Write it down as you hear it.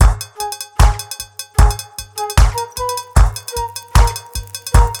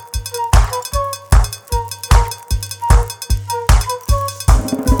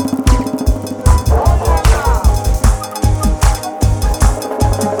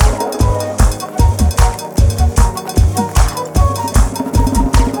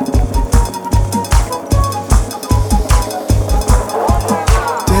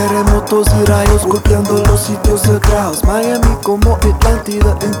golpeando los sitios sagrados. Miami como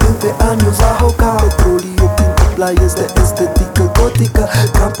Atlántida en 20 años ahogado. Petróleo pinta playas de estética gótica.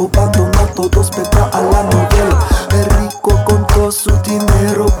 Campo abandonado, todos pega a la novela. El rico con todo su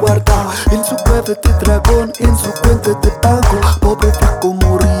dinero guardado en su cueva de dragón, en su cuenta de banco. Pobre flaco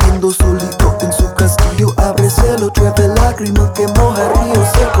muriendo solito en su castillo. Abre cielo, llueve lágrima que moja el río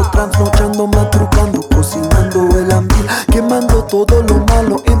seco. Trasnochando, madrugando, cocinando el ambiente, quemando todo lo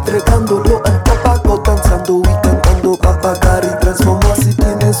malo, entregándolo al tabaco. Danzando y cantando pa' pagar y transformar. Si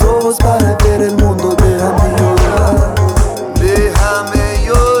tienes ojos para ver el mundo, déjame llorar. Déjame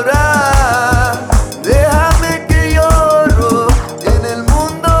llorar, déjame que lloro. En el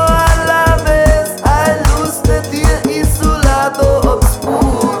mundo a la vez hay luz de día y su lado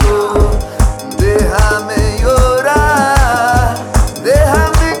oscuro. Déjame llorar,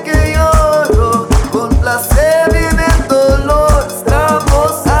 déjame que lloro. Con placer viene el dolor,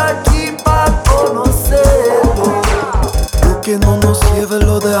 estamos aquí para conocerlo. Lo que no nos lleve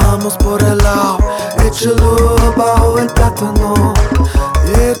lo dejamos por el lado. Échalo abajo el plátano,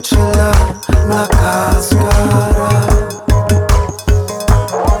 échala la cáscara.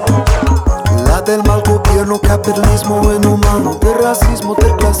 La del mal gobierno, capitalismo inhumano, del racismo,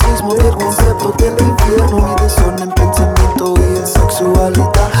 del clasismo, del concepto del infierno. Mi desorden en pensamiento y en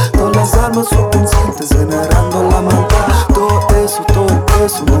sexualidad. Todas las almas subconscientes generando la maldad. Todo eso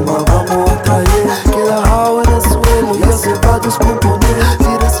no más vamos a traer. Queda dejado en el suelo, ya se va a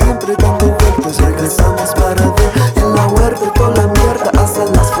descomponer.